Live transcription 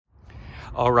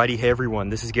Alrighty, hey everyone,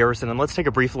 this is Garrison, and let's take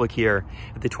a brief look here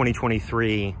at the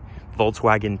 2023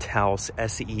 Volkswagen Taos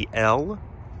SEL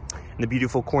in the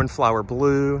beautiful cornflower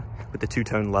blue with the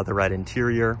two-tone leatherette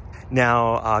interior.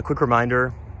 Now, quick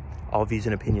reminder, all views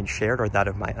and opinions shared are that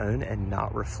of my own and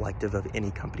not reflective of any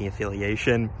company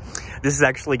affiliation. This is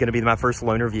actually going to be my first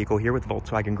loaner vehicle here with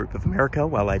Volkswagen Group of America,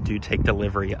 while I do take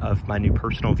delivery of my new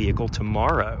personal vehicle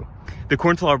tomorrow. The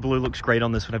cornflower blue looks great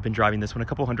on this one. I've been driving this one a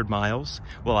couple hundred miles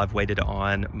while I've waited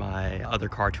on my other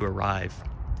car to arrive.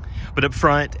 But up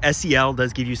front, SEL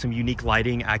does give you some unique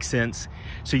lighting accents.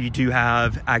 So you do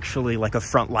have actually like a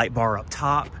front light bar up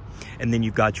top, and then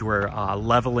you've got your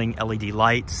leveling LED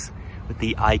lights with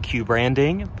the IQ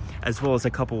branding, as well as a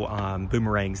couple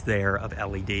boomerangs there of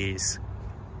LEDs.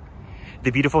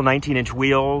 The beautiful 19-inch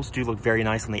wheels do look very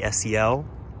nice on the SEL.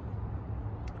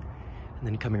 And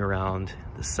then coming around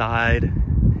the side,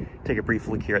 take a brief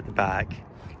look here at the back.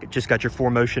 Just got your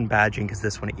 4Motion badging because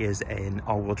this one is an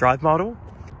all-wheel drive model.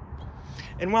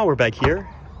 And while we're back here,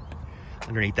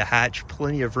 underneath the hatch,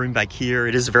 plenty of room back here.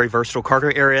 It is a very versatile cargo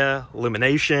area,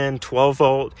 illumination, 12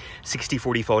 volt,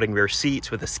 60/40 folding rear seats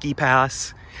with a ski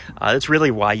pass. That's really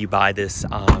why you buy this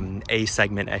A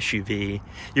segment SUV.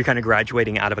 You're kind of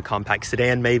graduating out of a compact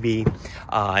sedan maybe,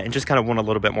 and just kind of want a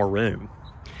little bit more room.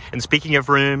 And speaking of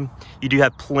room, you do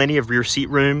have plenty of rear seat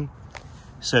room.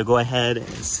 So go ahead and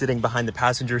sitting behind the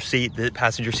passenger seat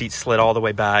slid all the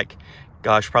way back.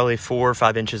 Gosh, probably 4 or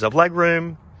 5 inches of leg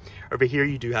room. Over here,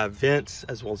 you do have vents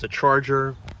as well as a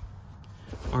charger,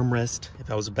 armrest.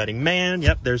 If I was a betting man,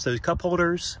 yep, there's those cup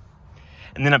holders.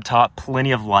 And then up top,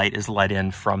 plenty of light is let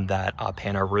in from that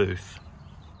pano roof.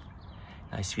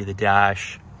 Nice view of the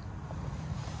dash.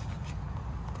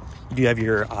 You do have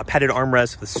your padded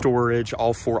armrest with storage,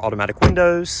 all 4 automatic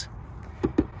windows,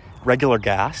 regular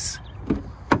gas.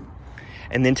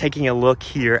 And then taking a look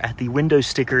here at the window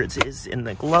sticker, it is in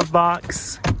the glove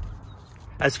box.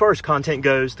 As far as content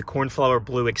goes, the cornflower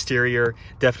blue exterior,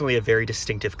 definitely a very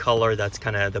distinctive color. That's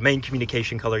kind of the main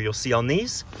communication color you'll see on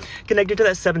these. Connected to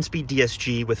that 7-speed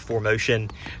DSG with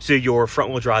 4Motion, so your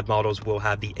front-wheel drive models will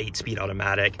have the 8-speed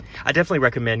automatic. I definitely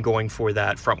recommend going for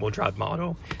that front-wheel drive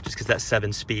model, just because that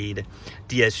 7-speed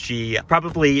DSG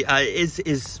probably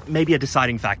is maybe a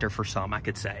deciding factor for some, I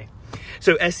could say.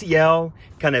 So SEL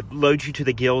kind of loads you to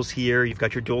the gills here. You've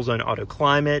got your dual zone auto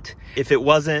climate. If it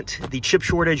wasn't the chip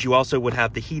shortage, you also would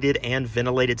have the heated and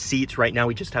ventilated seats. Right now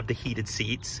we just have the heated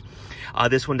seats.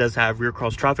 This one does have rear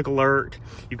cross traffic alert.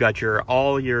 You've got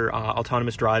all your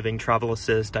autonomous driving, travel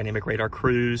assist, dynamic radar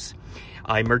cruise,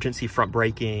 emergency front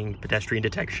braking, pedestrian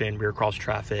detection, rear cross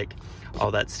traffic,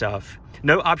 all that stuff.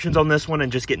 No options on this one,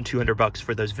 and just getting $200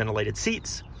 for those ventilated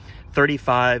seats.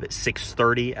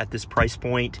 $35,630 at this price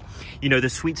point. You know, the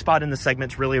sweet spot in the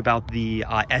segment's really about the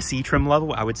SE trim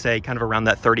level. I would say kind of around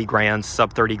that 30 grand,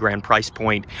 sub 30 grand price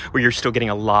point, where you're still getting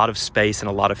a lot of space and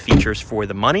a lot of features for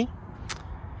the money.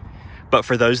 But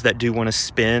for those that do want to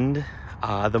spend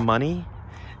the money,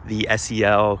 the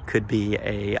SEL could be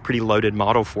a pretty loaded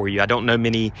model for you. I don't know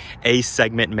many A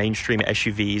segment mainstream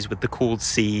SUVs with the cooled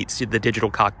seats, the digital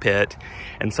cockpit,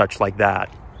 and such like that.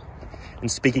 And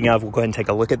speaking of, we'll go ahead and take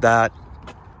a look at that.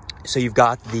 So you've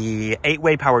got the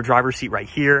 8-way power driver seat right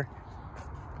here.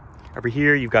 Over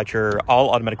here, you've got your all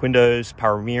automatic windows,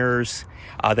 power mirrors.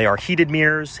 They are heated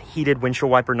mirrors, heated windshield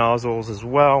wiper nozzles as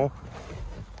well.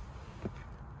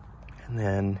 And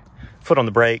then foot on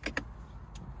the brake,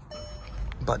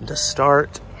 button to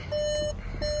start.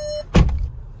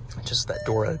 Just that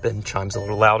door open chimes a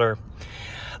little louder.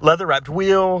 Leather wrapped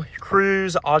wheel,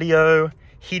 cruise, audio,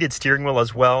 heated steering wheel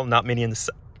as well. Not many in the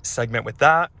segment with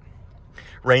that.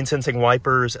 Rain sensing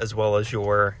wipers, as well as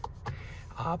your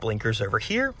blinkers over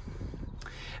here.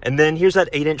 And then here's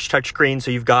that 8-inch touchscreen. So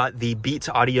you've got the Beats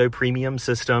Audio Premium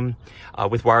system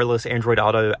with wireless Android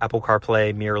Auto, Apple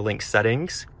CarPlay, Mirror Link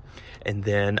settings. And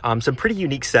then some pretty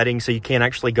unique settings. So you can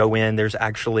actually go in, there's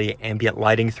actually ambient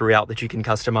lighting throughout that you can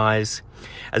customize,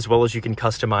 as well as you can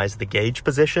customize the gauge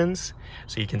positions.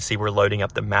 So you can see we're loading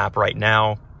up the map right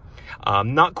now.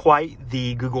 Not quite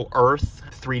the Google Earth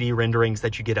 3D renderings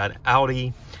that you get at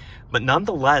Audi, but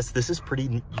nonetheless, this is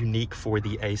pretty unique for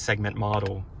the A segment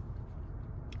model.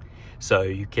 So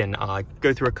you can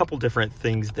go through a couple different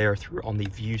things there on the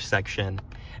view section,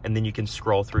 and then you can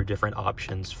scroll through different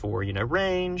options for, you know,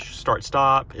 range, start,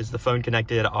 stop, is the phone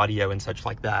connected, audio, and such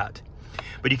like that.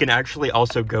 But you can actually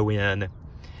also go in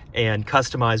and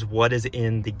customize what is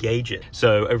in the gauges.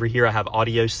 So over here I have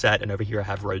audio set, and over here I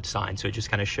have road sign. So it just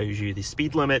kind of shows you the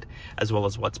speed limit as well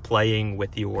as what's playing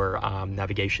with your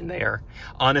navigation there.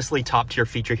 Honestly, top tier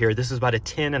feature here. This is about a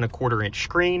 10 1/4 inch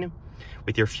screen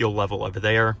with your fuel level over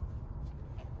there.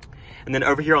 And then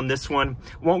over here on this one,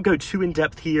 won't go too in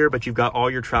depth here, but you've got all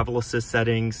your travel assist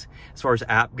settings. As far as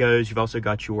app goes, you've also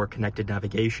got your connected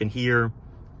navigation here.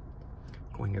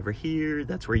 Going over here,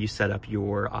 that's where you set up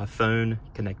your phone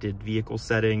connected vehicle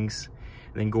settings.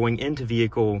 And then going into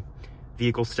vehicle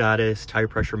status, tire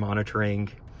pressure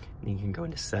monitoring. And you can go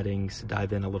into settings,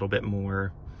 dive in a little bit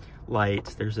more.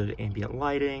 Lights, there's an ambient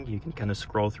lighting. You can kind of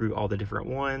scroll through all the different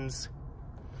ones.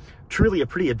 Truly a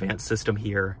pretty advanced system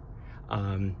here.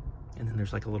 And then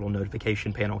there's like a little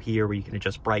notification panel here where you can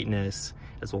adjust brightness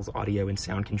as well as audio and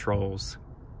sound controls.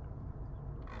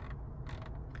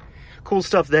 Cool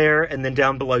stuff there. And then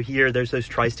down below here, there's those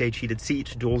tri-stage heated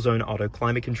seats, dual zone auto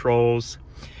climate controls,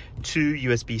 2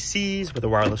 USB-Cs with a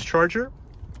wireless charger.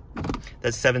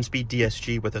 That's 7-speed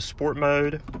DSG with a sport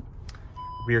mode.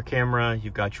 Rear camera,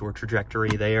 you've got your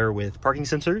trajectory there with parking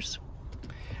sensors.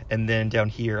 And then down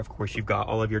here, of course, you've got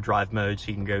all of your drive modes. So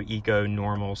you can go eco,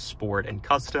 normal, sport, and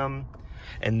custom.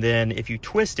 And then if you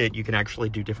twist it, you can actually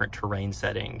do different terrain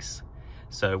settings.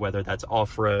 So whether that's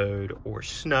off-road or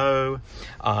snow,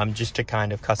 just to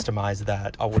kind of customize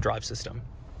that all-wheel drive system.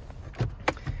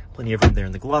 Plenty of room there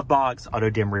in the glove box, auto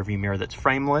dim rear view mirror that's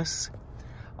frameless.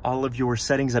 All of your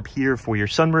settings up here for your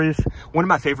sunroof. One of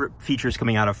my favorite features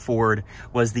coming out of Ford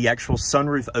was the actual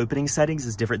sunroof opening settings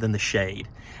is different than the shade.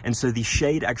 And so the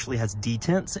shade actually has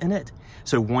detents in it.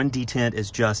 So one detent is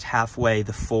just halfway,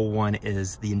 the full one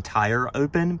is the entire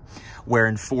open. Where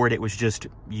in Ford, it was just,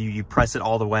 you press it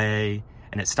all the way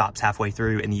and it stops halfway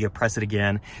through and you press it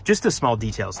again. Just the small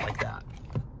details like that.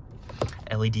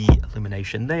 LED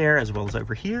illumination there as well as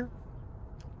over here.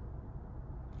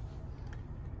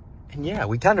 And yeah,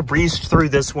 we kind of breezed through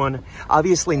this one.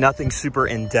 Obviously nothing super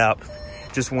in-depth.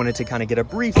 Just wanted to kind of get a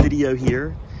brief video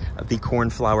here of the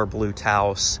Cornflower Blue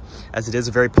Taos, as it is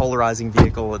a very polarizing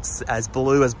vehicle. It's as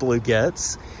blue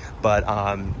gets, but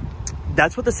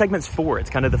that's what the segment's for. It's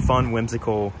kind of the fun,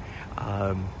 whimsical,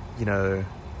 you know,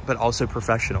 but also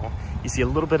professional. You see a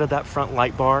little bit of that front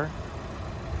light bar,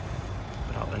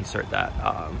 but I'll insert that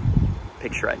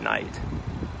picture at night.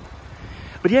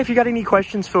 But yeah, if you got any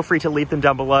questions, feel free to leave them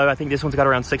down below. I think this one's got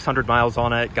around 600 miles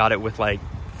on it. Got it with like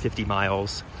 50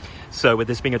 miles. So with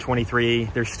this being a 23,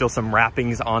 there's still some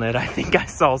wrappings on it. I think I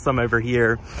saw some over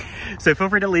here. So feel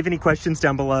free to leave any questions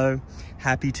down below.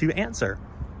 Happy to answer.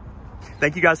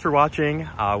 Thank you guys for watching.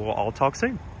 We'll all talk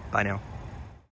soon. Bye now.